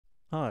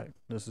Hi,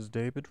 this is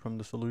David from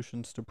the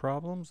Solutions to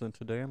Problems, and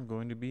today I'm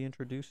going to be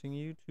introducing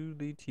you to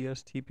the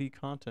TSTP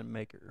Content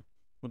Maker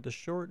with a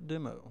short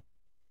demo.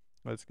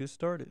 Let's get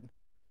started.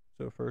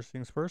 So first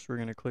things first, we're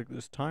going to click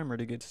this timer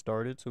to get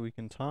started so we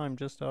can time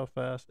just how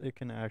fast it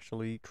can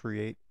actually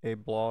create a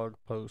blog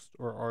post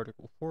or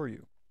article for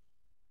you.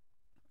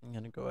 I'm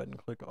going to go ahead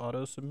and click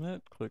Auto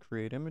Submit, click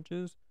Create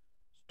Images,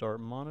 start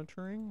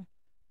monitoring,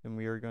 and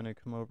we are going to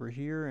come over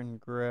here and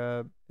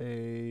grab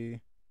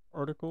a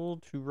article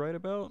to write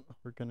about.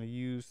 We're going to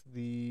use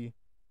the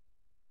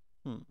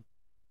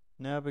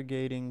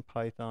navigating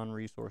Python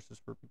resources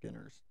for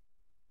beginners.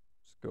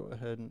 Let's go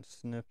ahead and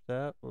snip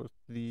that with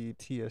the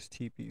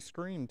TSTP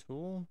screen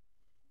tool,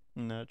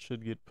 and that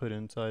should get put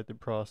inside the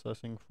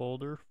processing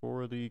folder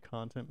for the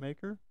content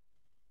maker.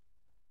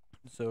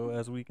 So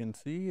as we can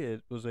see,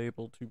 it was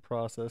able to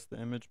process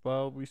the image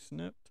file we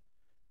snipped.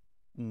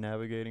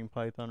 Navigating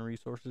Python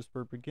resources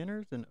for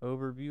beginners, an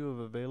overview of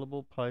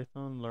available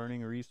Python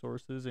learning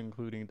resources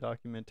including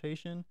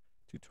documentation,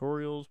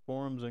 tutorials,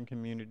 forums, and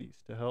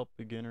communities to help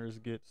beginners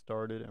get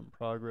started and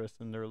progress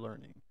in their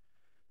learning.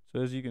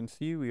 So as you can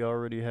see, we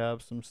already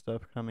have some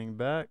stuff coming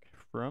back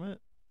from it.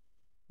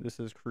 This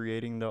is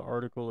creating the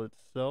article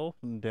itself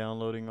and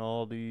downloading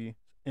all the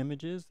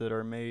images that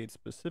are made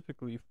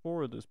specifically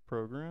for this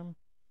program.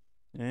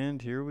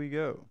 And here we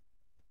go.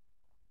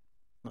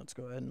 Let's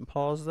go ahead and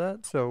pause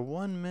that. So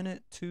 1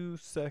 minute, 2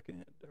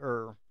 seconds,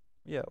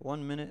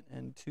 1 minute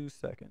and 2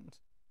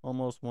 seconds,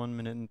 almost 1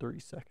 minute and 3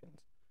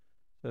 seconds.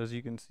 So as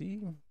you can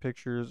see,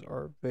 pictures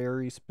are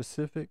very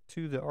specific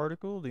to the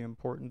article, the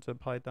importance of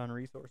Python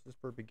resources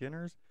for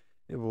beginners.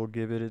 It will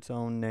give it its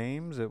own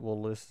names. It will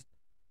list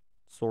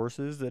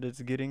sources that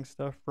it's getting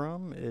stuff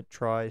from. It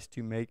tries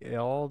to make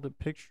all the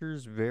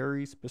pictures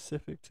very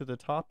specific to the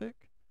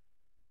topic.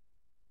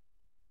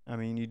 I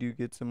mean, you do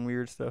get some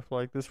weird stuff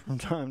like this from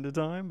time to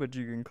time, but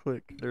you can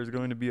click. There's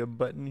going to be a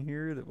button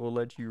here that will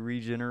let you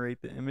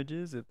regenerate the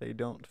images if they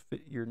don't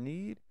fit your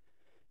need.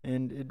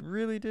 And it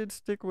really did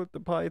stick with the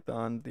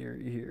Python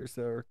theory here,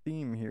 or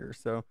theme here.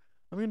 So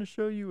I'm going to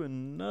show you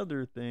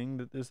another thing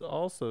that this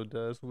also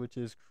does, which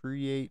is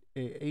create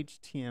a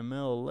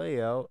HTML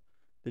layout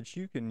that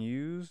you can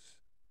use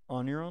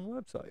on your own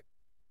website.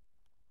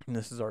 And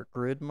this is our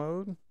grid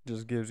mode.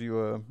 Just gives you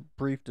a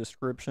brief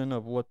description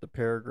of what the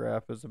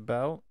paragraph is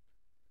about,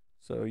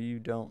 so you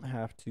don't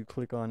have to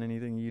click on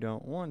anything you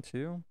don't want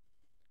to.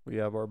 We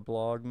have our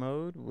blog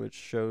mode, which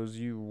shows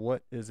you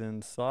what is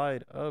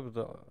inside of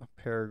the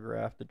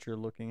paragraph that you're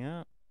looking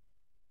at.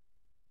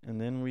 And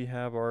then we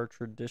have our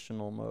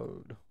traditional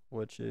mode,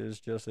 which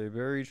is just a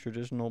very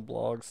traditional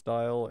blog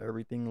style,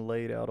 everything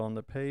laid out on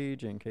the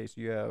page in case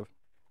you have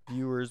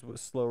viewers with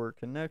slower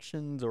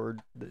connections or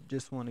that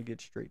just want to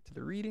get straight to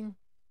the reading.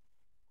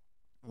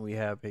 We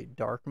have a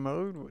dark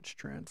mode, which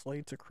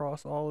translates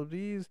across all of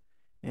these.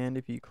 And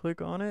if you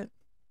click on it,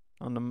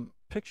 on the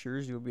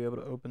pictures, you'll be able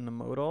to open the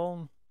mode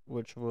all,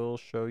 which will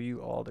show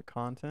you all the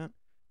content.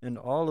 And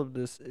all of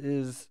this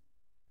is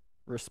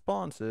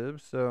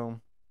responsive, so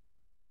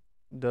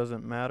it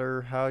doesn't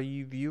matter how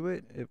you view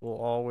it, it will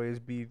always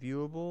be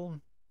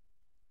viewable.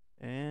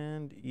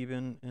 And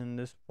even in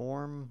this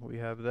form, we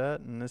have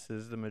that, and this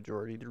is the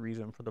majority of the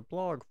reason for the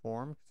blog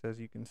form, because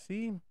as you can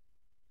see,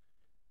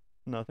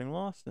 nothing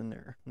lost in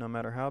there. No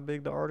matter how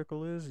big the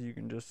article is, you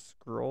can just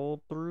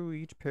scroll through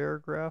each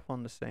paragraph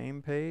on the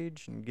same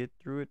page and get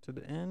through it to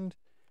the end.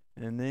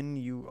 And then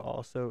you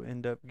also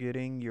end up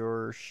getting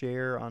your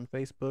share on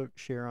Facebook,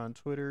 share on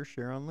Twitter,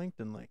 share on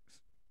LinkedIn links.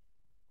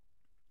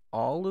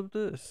 All of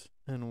this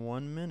in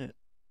 1 minute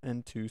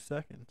and 2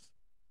 seconds.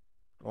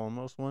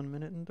 Almost 1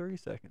 minute and 3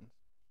 seconds.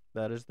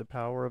 That is the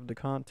power of the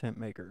content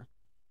maker.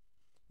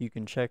 You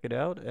can check it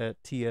out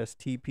at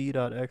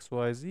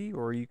TSTP.xyz,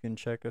 or you can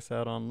check us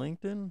out on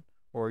LinkedIn,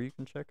 or you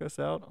can check us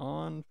out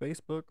on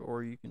Facebook,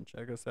 or you can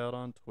check us out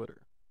on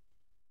Twitter.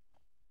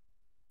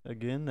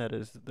 Again, that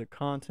is the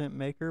Content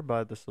Maker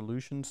by the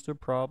Solutions to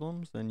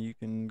Problems, and you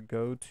can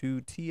go to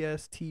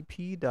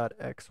TSTP.xyz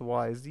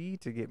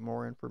to get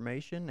more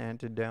information and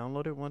to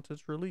download it once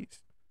it's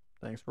released.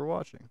 Thanks for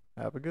watching.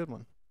 Have a good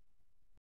one.